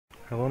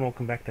Hello and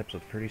welcome back to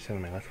episode 37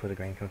 of my Let's Play the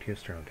Grand County of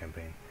Stirland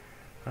campaign.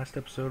 Last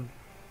episode,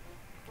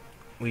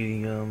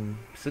 we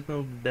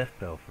signaled the death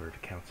bell for the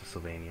Counts of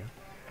Sylvania.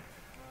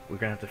 We're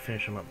gonna have to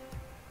finish them up.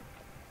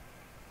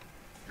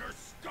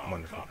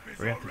 Wonderful.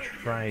 We're gonna have to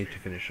try to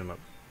finish them up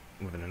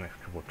within the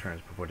next couple of turns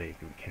before they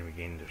can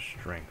regain their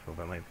strength, but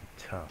that might be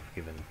tough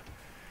given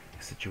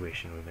the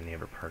situation within the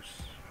other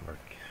parts of our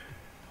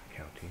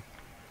county.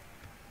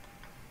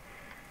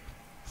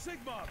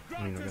 Sigma,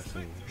 I mean, we're gonna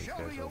send these show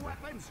guys your over.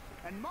 weapons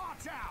and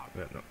march out.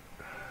 But no.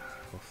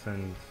 We'll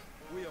send...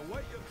 We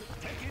await your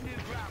take Indian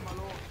ground, my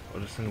lord.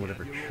 We'll just send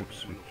whatever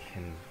troops we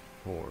can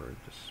afford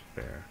to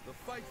spare. The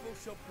faithful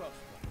shall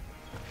prosper.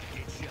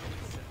 It shall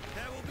be so.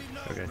 There will be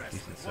no Okay, rest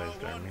decent while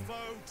sized one army.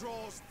 foe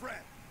draws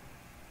breath.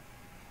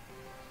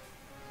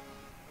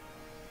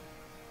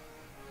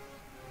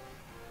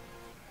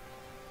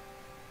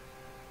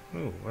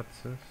 Ooh, what's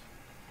this?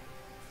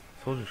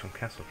 Soldiers from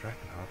Castle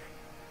Drakenhof.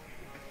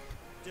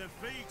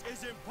 Defeat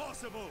is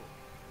impossible.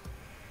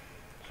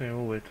 So yeah,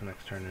 we'll wait till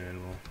next turn and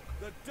then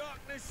we'll The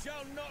darkness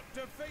shall not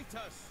defeat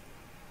us.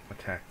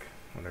 attack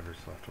whatever's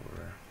left over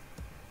there.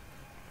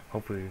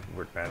 Hopefully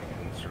Wort Battle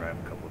can survive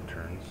a couple of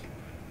turns.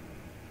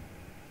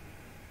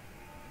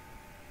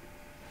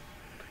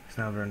 Because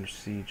now they're under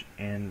siege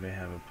and they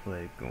have a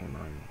plague going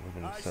on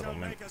within the I shall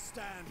settlement. make a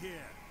stand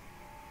here.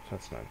 So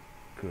that's not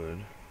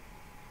good.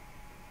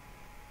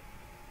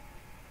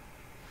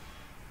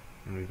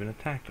 And we've been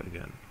attacked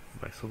again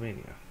by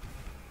Sylvania.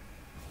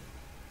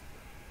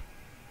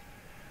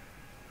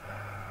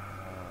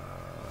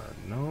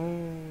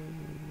 No,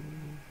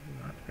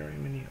 not very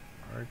many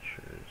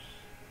archers.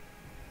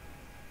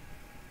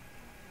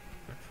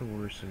 That's a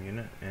worrisome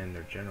unit, and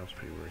their general's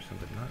pretty worrisome,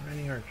 but not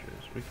many archers.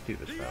 We could do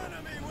this The battle.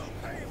 enemy will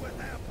pay with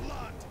their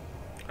blood.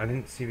 I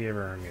didn't see the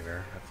other army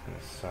there. That's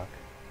gonna suck.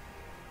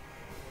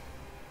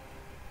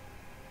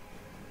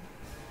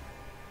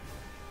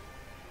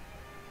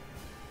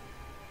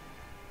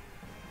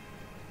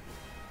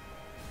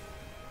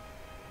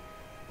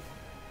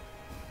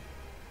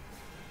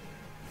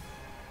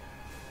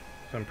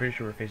 So I'm pretty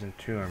sure we're facing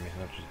two armies,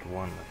 not just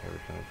one like I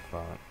originally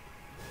thought.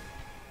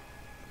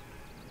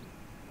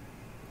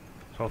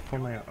 So I'll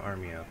form my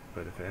army up,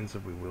 but if it ends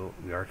up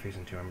we are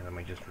facing two armies, I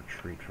might just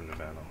retreat from the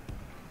battle.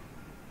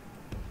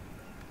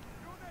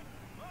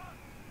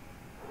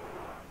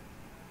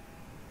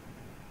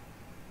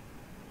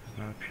 Does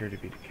not appear to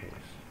be the case.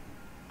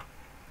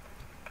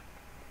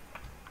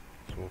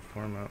 So we'll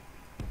form up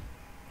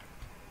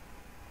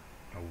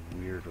a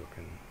weird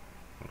looking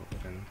little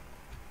fin.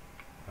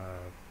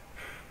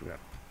 We got...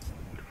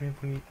 Do we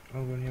have one?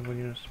 Oh, we only have one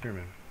unit of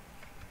spearmen.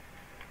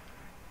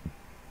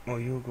 Well,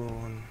 you'll go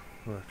on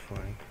the left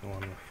flank,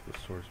 along with the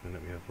swordsmen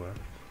that we have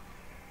left.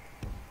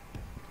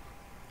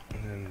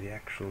 And then the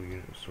actual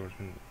unit of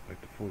swordsmen,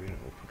 like the full unit,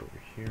 we'll put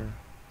over here.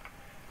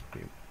 The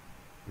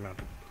amount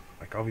of...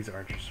 Like, all these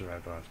archers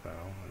survived the last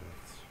battle, and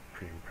it's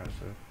pretty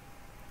impressive.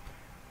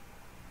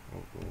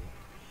 We'll go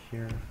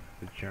here.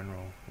 The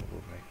general will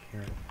go back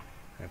here.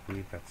 I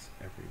believe that's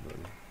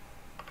everybody.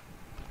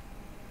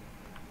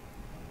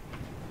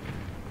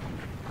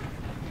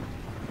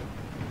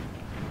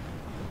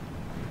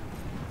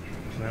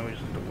 So now we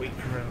just have to wait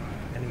for an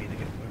enemy to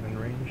get within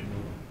range and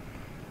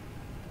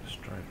we'll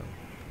destroy them.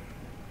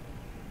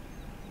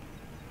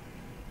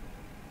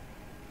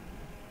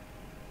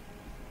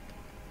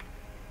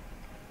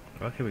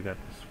 Okay, we got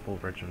this full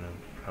regiment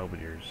of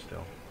halberdiers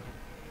still.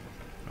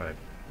 But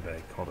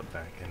I called it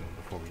back in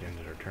before we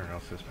ended our turn,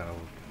 else this battle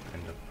would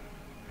end up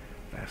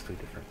vastly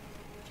different.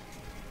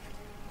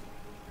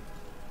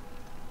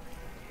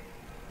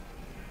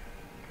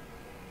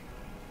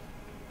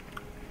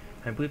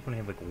 I believe we only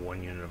have like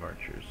one unit of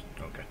archers.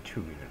 Oh, got two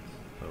units,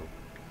 so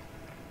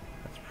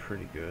that's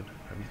pretty good.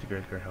 Are these the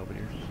Graveguard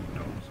halberdiers?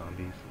 No,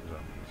 zombies.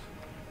 Zombies.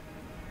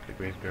 The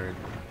Graveguard.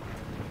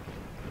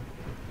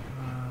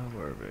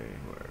 Where are they?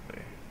 Where are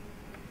they?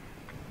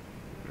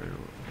 They're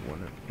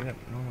one of... Yeah,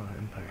 no,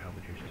 Empire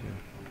halberdiers too.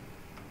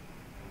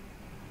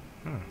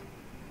 Huh.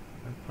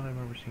 I thought I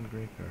remember seeing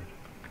Graveguard.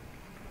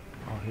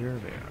 Oh, here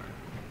they are.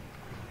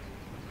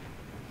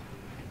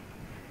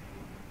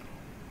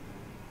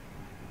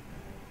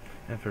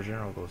 And if their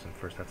general goes in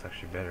first, that's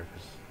actually better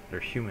because their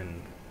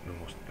human,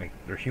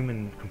 their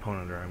human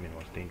component of their army, the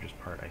most dangerous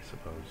part, I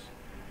suppose,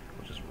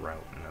 will just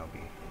rout, and that'll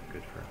be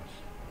good for us.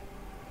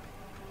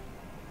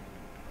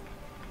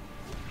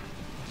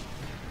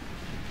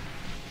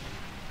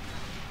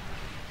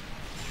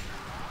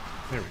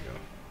 There we go.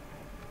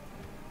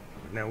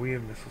 Now we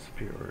have missile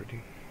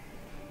superiority.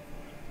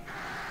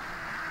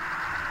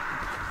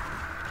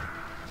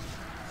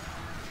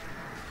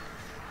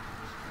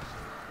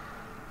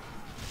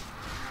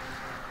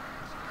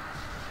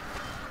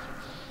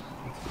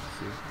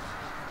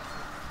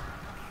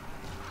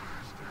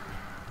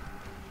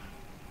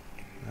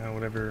 Now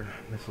whatever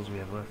missiles we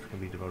have left can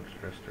be devoted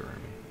to the rest of our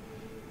army.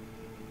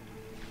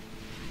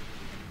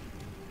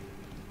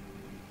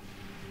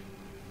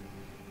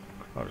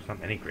 Oh, there's not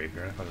many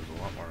graveyard. I thought there was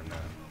a lot more than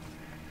that.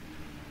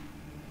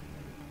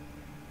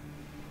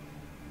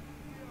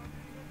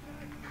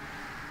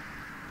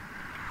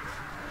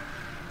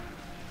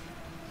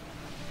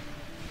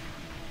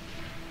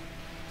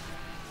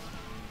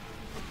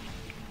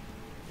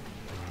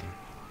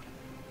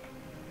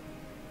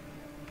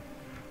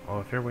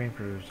 If they're waiting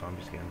for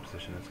zombies to get in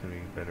position, that's going to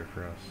be better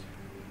for us.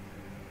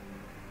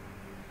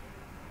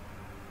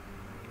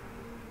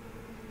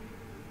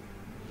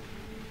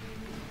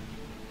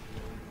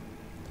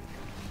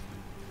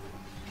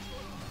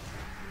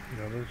 You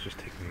know, those just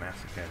take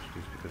massive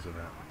casualties because of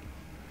that.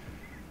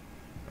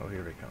 Oh,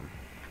 here they come.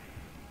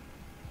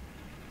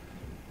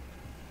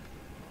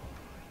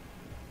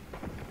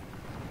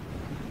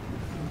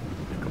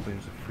 A couple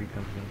units of free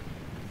company.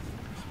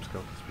 Some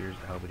skeleton spears,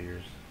 the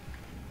halberdiers.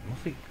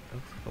 Mostly, it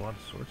looks like a lot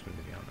of swordsmen,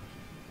 to be honest.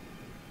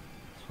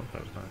 Something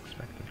I was not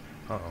expecting.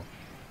 Uh-oh.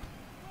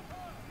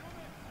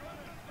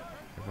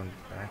 Everyone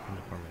back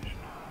into formation.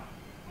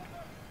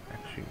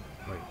 Actually,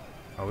 wait.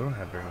 Oh, we don't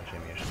have very much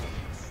ammunition.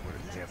 What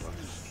did we have? Let's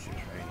just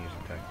try and use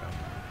attack now.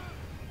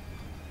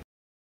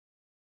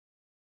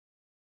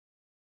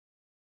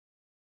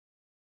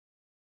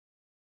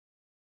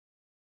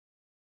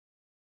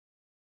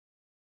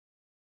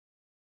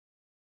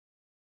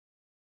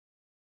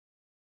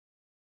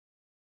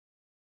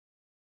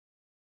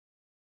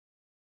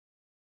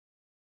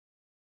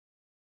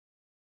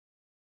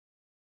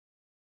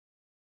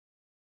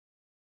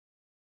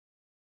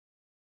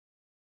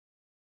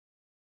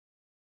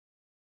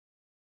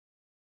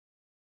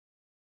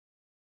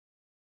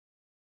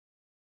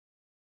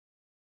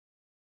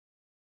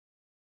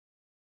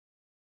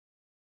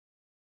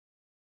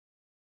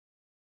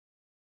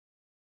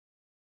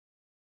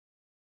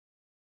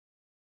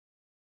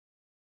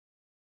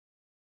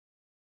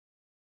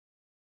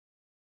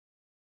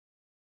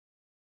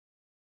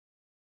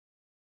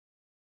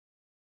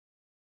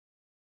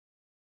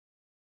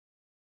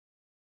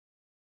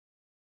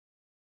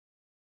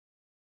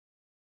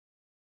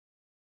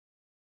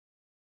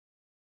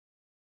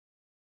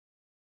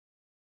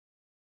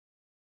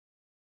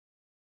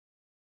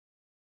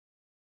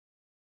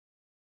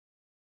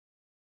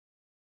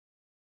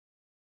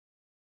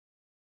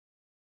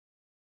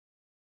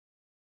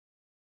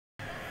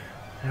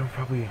 I will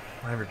probably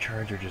either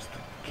charge or just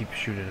keep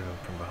shooting them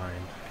from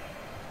behind.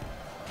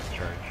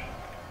 Charge.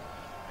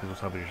 Because those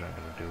halberdiers aren't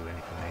going to do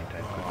anything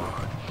anytime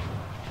quickly.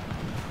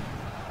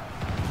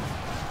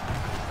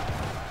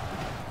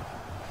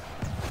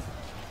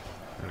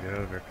 We'll get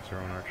out of there because our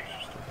own archers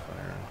are still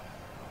firing.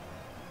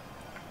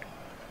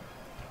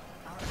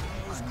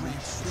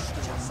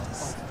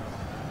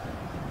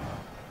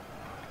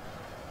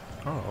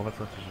 Oh, all that's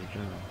left is a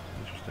general.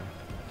 Interesting.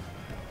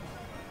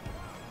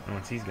 And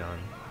once he's gone,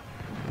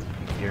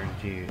 I can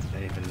guarantee you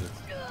anything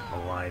that's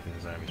alive in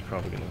his army is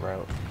probably going to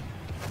rout.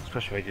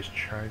 Especially if I just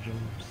charge him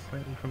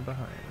slightly from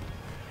behind.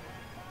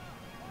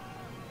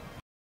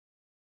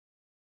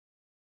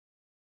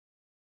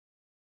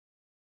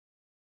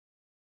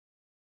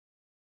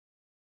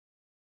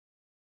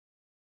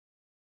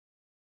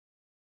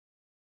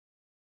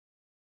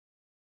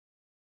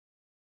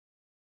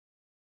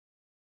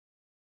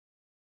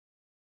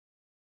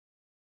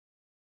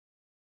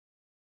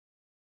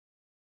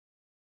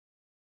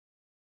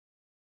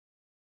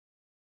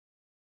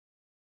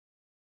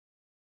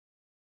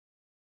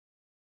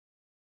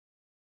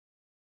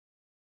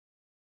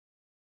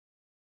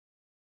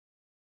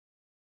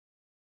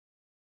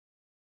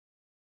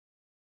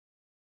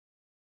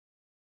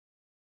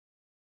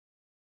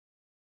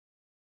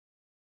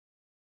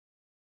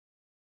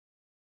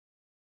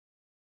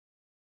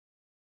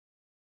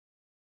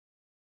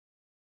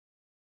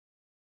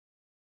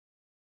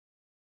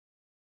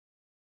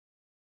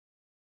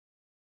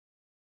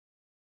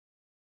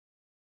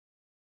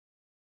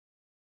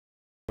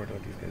 We're to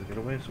let these guys get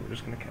away, so we're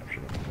just going to capture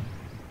them.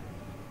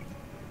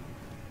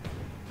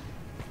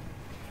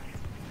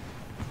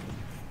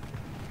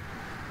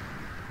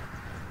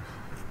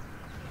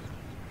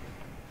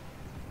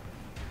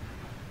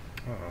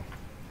 Uh-oh.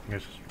 You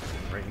guys just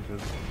ran right into the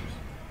zombies.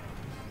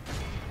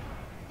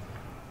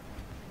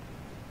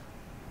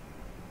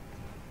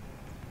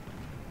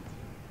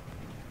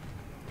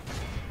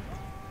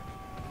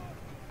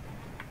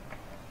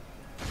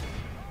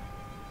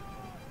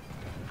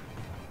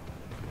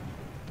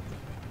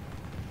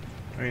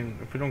 I mean,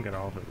 if we don't get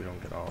all of it, we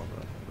don't get all of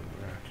it. We're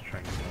going to have to try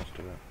and get most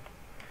of it.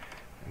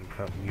 And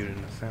without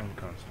muting the sound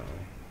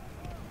constantly.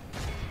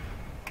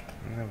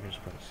 And then we're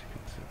just going to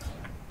sequence it.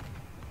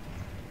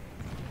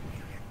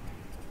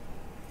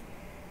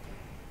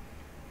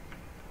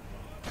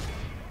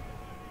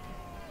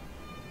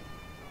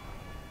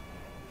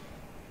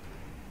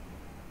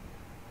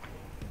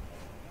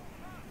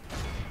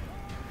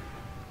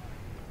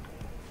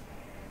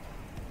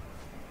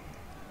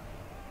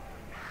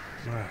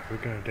 We're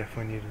gonna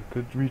definitely need a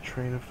good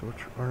retrain of the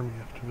army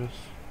after this.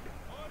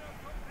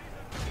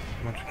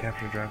 Once we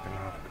capture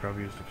Drakenhof, we could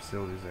probably use the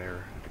facilities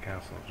there at the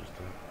castle just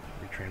to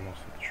retrain most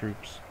of the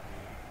troops.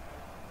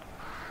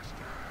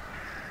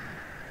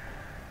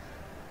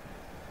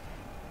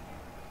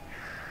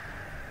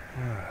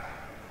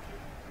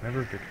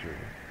 Never a victory.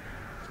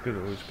 It's good,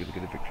 always good to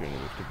get a victory in the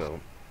Rift of Belt.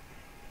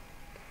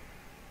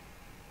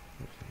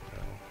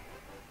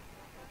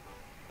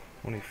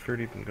 Only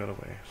 30 of them got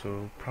away,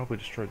 so probably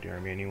destroyed the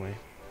army anyway.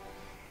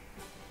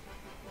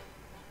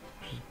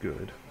 Which is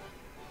good.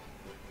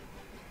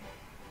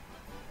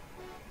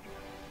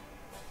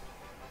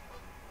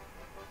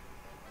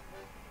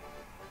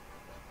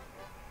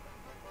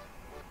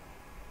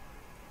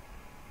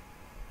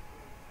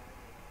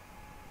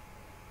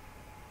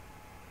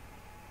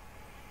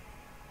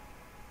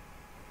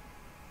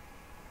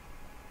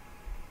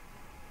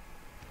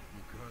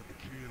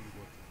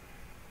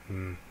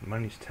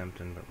 Money's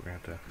tempting, but we're gonna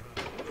have to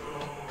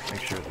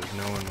make sure there's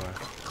no one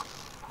left.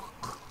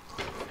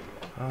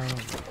 I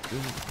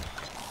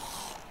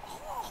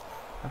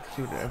have to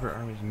see what the Ever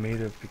Army's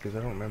made of because I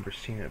don't remember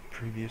seeing it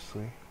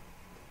previously.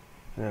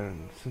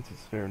 And since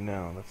it's there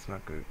now, that's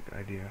not a good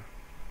idea.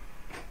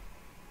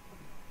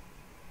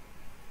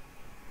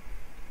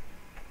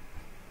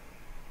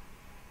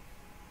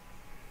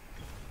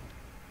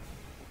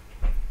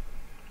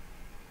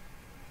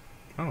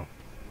 Oh.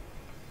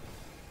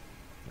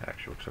 That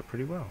actually works out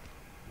pretty well.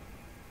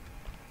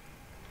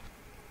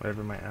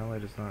 Whatever my ally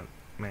does not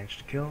manage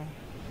to kill,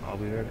 I'll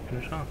be there to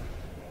finish off.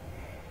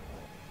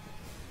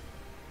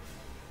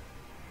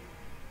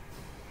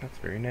 That's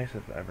very nice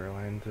of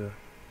Everland to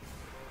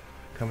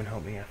come and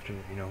help me after,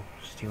 you know,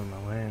 stealing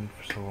my land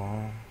for so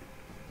long.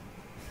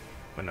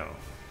 But no.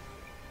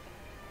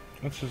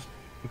 It's just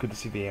good to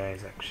see the AI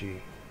is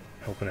actually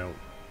helping out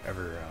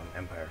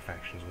Empire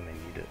factions when they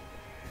need it.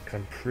 Because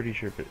I'm pretty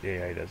sure the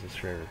AI does this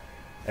for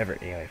Ever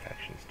AI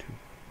factions too.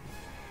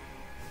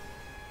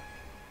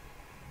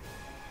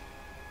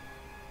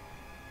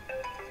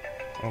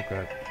 Oh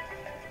god.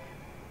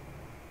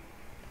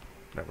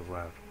 That was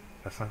loud.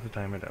 That's not the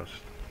timer, that was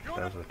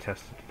a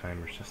test of the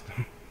timer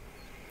system.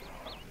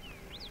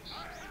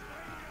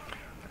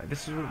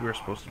 This is what we were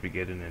supposed to be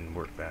getting in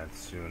Work Bad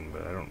soon,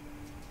 but I don't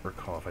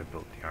recall if I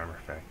built the armor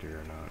factory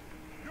or not.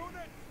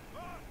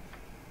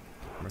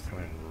 We're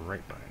coming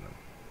right behind them.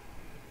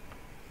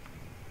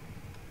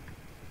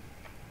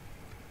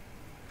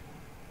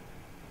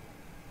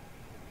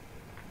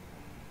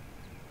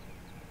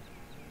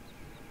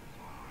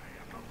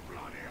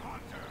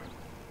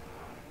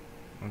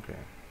 Okay.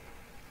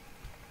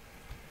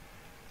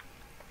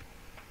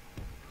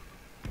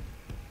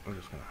 We're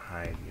just gonna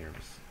hide near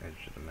this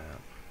edge of the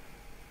map.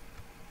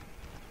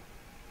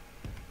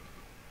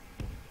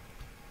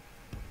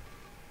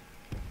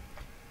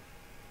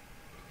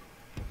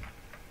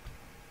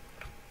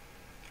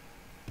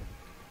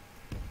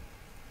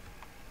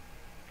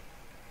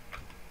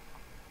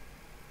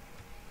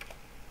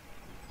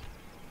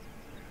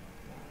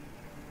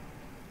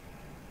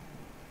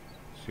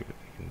 See what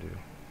they can do.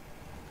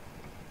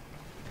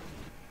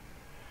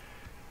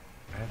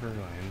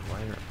 Everland,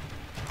 why are...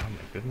 Oh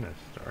my goodness,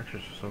 the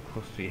archers are so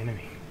close to the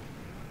enemy.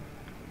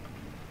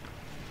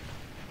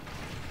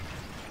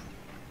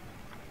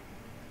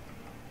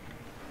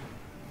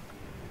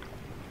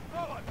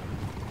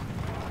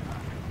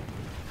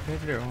 They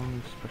have their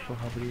own special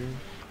halberdiers.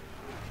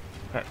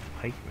 Got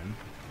pikemen.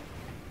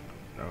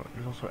 No,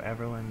 there's also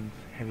Everland's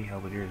heavy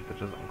halberdiers, but it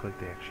doesn't look like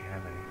they actually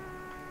have any.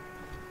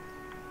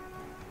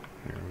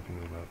 Here, we can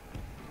move up.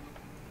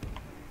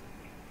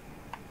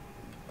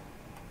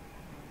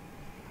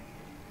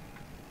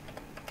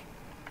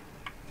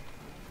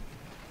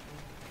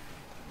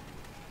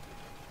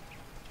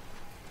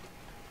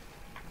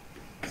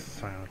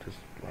 Scientist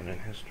London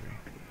history,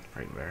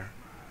 right there.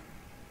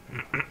 So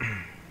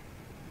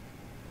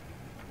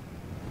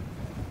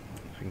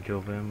we can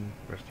kill them.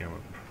 Rest of the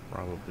armor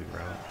probably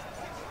rout.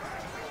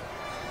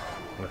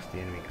 Unless the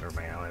enemy or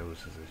my ally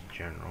loses his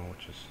general,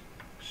 which is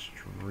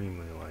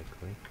extremely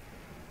likely.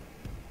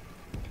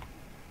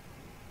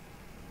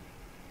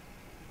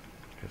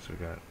 Okay, so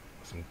we got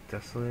some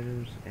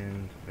desolators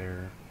and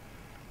their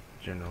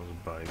general's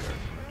bodyguard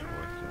coming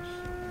towards us.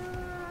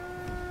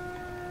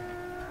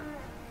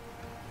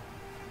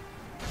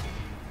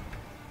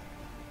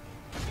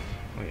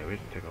 Oh yeah, we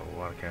have to take a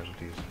lot of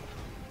casualties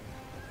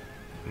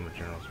from the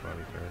general's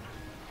bodyguard.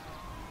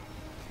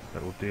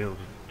 But we'll be able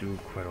to do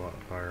quite a lot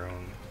of fire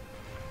on.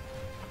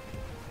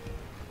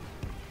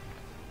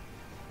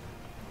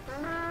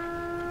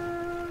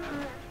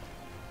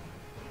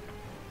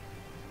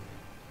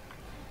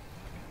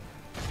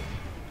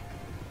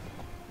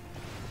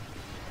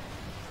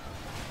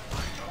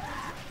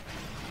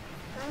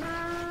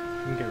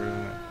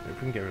 If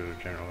we can get rid of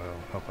the general, that'll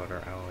help out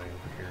our ally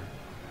over here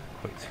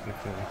quite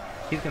significantly.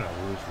 He's gonna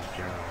lose his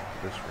general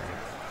at this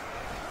rate.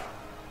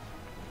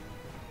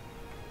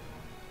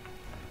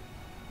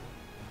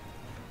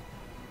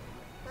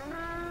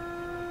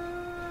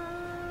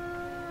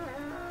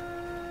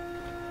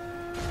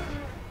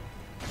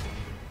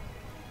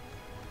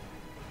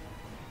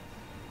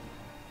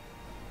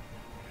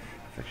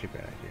 That's actually a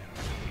bad idea. I'm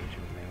just gonna get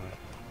you in melee.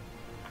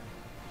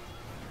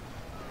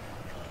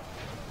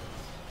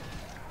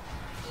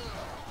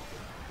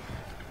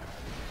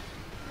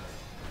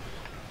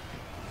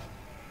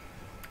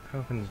 How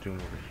are things doing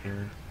over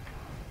here?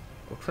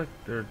 Looks like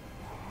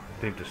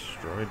they've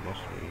destroyed most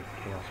of the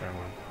Chaos Army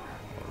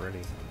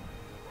already.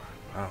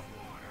 Wow.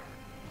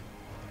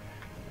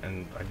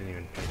 And I didn't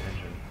even pay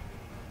attention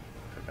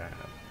to that.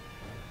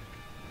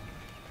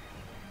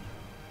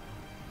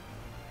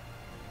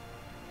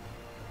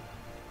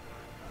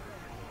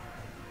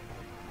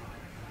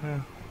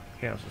 Well,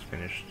 Chaos is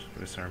finished for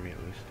this army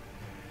at least.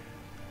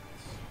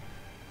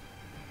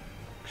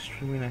 It's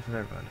extremely nice of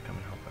everyone to come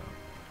and help out.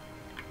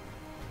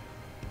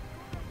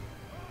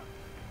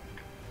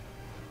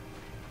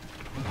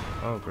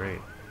 Oh great.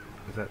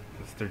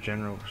 It's their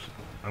general?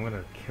 I'm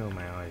gonna kill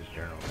my ally's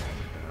general,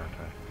 aren't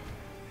I?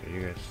 Yeah,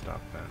 you guys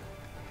stop that.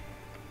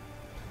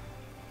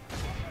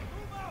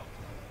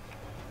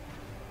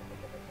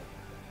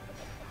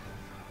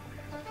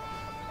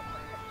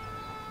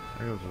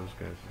 There goes those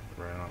guys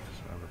right off to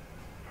some other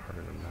part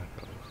of the map,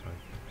 it looks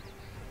like.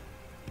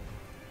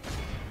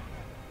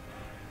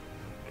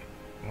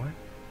 What?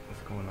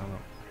 What's going on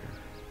up here?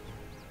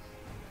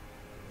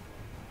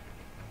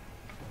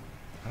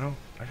 I don't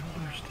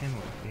understand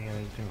what the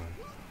AI is doing.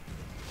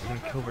 They're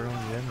gonna kill their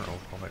own general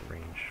with all that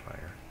range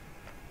fire.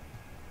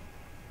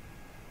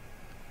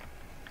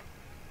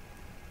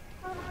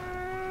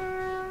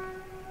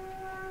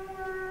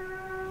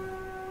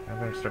 I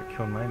better start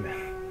killing my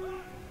men.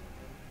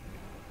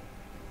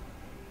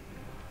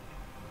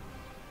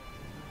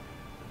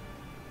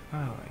 Oh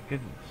my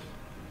goodness.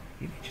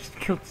 You just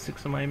killed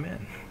 6 of my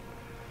men.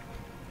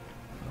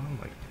 Oh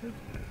my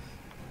goodness.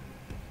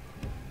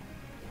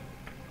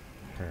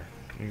 Here,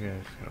 you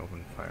guys can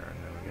open fire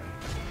on them again.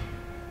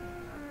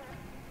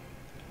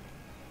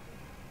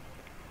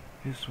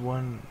 This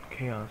one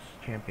Chaos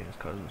champion is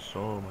causing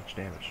so much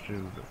damage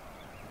to the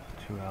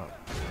two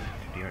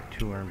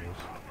armies.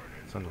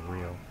 It's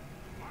unreal.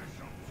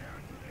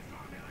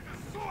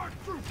 I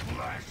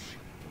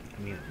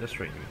mean, at this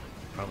rate, you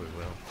probably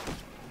will.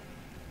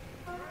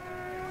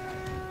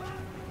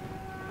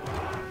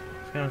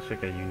 It's kind of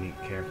like a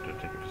unique character to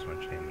take this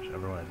much damage.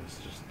 Otherwise, this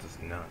just does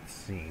not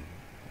seem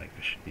like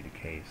this should be the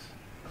case.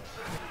 So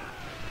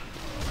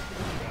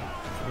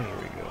here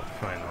we go.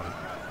 Final one.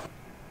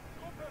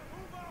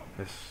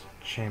 This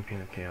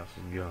champion of chaos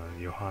is gone.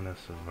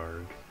 Johannes of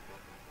Varg.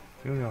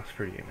 He only lost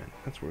 38 men.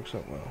 That works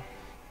out well.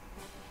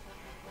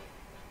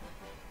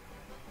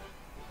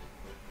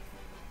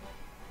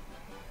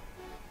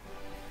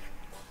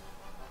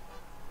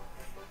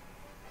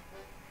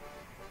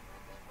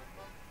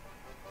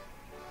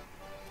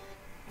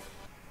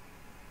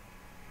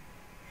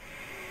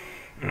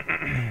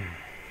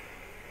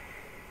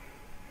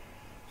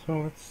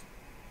 So it's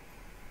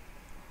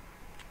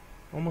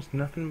almost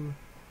nothing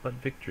but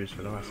victories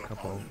for the last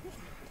couple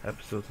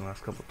episodes and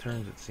last couple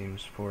turns, it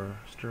seems, for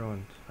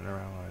Stirland and our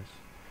allies.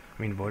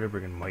 I mean,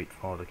 Voiderbriggen might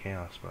fall to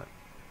chaos, but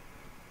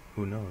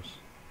who knows?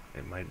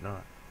 It might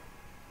not.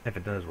 If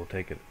it does, we'll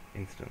take it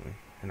instantly,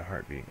 in a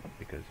heartbeat,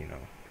 because, you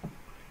know,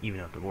 even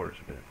out the borders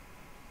a bit.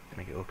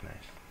 Make it look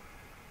nice.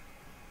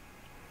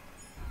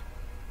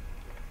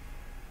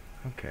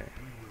 Okay.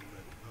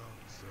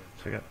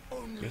 So I got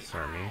this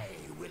army,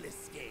 which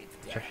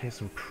actually has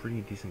some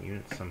pretty decent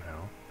units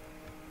somehow.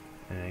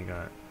 And I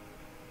got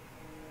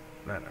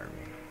that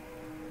army.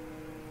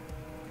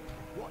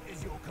 What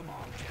is your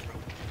command,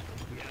 General?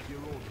 We have your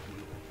order.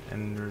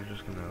 And we're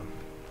just gonna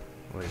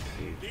lay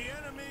siege. The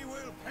enemy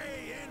will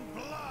pay in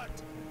blood.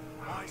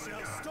 I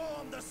shall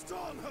storm the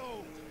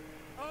stronghold.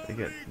 They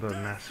get the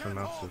massive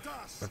amounts of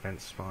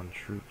event spawn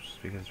troops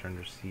because they're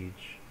under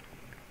siege.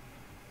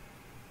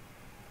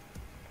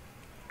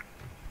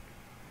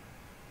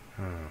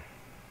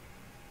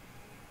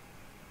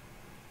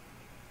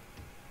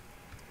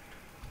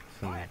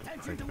 My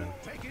attention to war,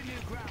 taking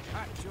new ground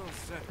at your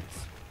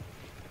service.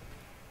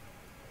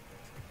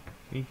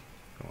 Don't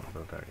want to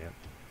build that yet.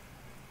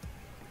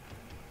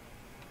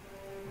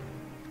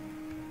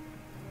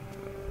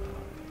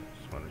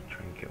 Just want to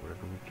try and get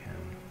whatever we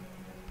can.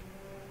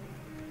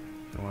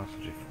 No one else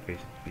will just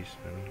face the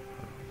beastmen.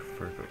 I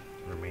prefer to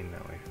remain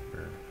that way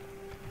for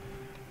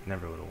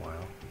never a little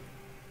while.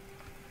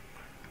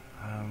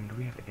 Do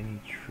we have any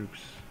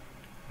troops?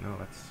 No,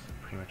 that's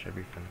pretty much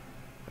everything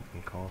that we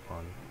can call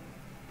upon.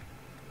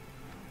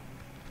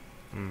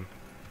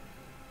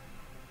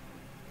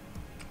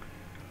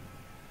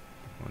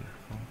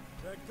 Wonderful.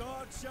 The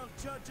gods shall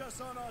judge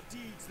us on our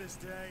deeds this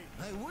day.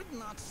 I would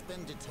not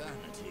spend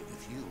eternity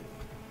with you.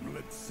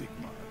 Let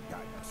Sigma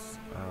guide us.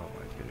 Oh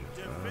my goodness.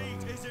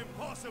 Defeat is We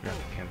impossible. have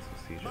to cancel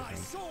siege, I My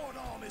think. sword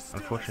arm is still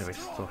Unfortunately, as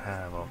we strong. still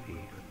have all the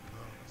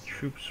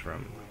troops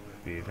from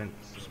the event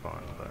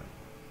spawn, but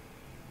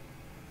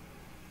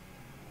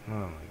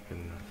oh my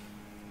goodness.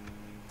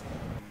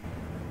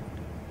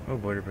 Oh,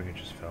 Voiderbriggen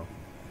just fell.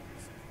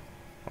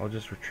 I'll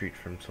just retreat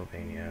from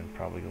Sylvania and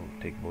probably go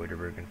take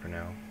Voiderbriggen for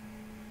now.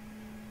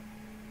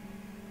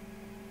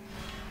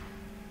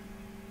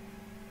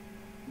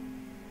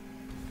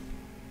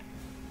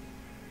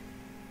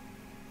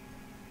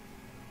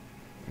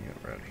 Get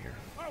right out of here.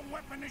 Our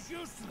weapon is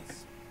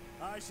useless.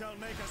 I shall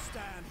make a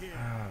stand here.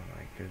 Oh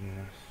my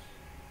goodness.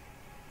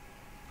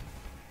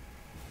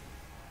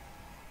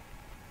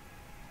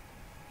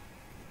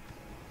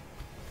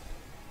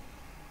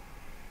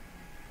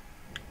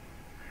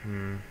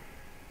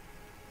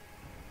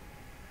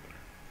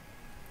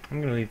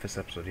 I'm gonna leave this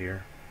episode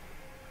here.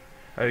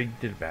 I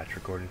did a batch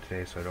recording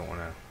today, so I don't want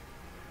to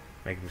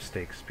make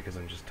mistakes because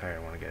I'm just tired. I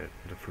want to get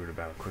the fruit of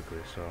battle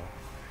quickly. So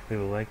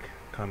leave a like,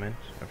 comment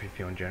if you're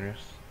feeling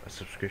generous, a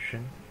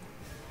subscription,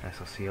 and I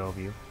shall see all of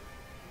you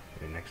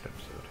in the next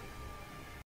episode.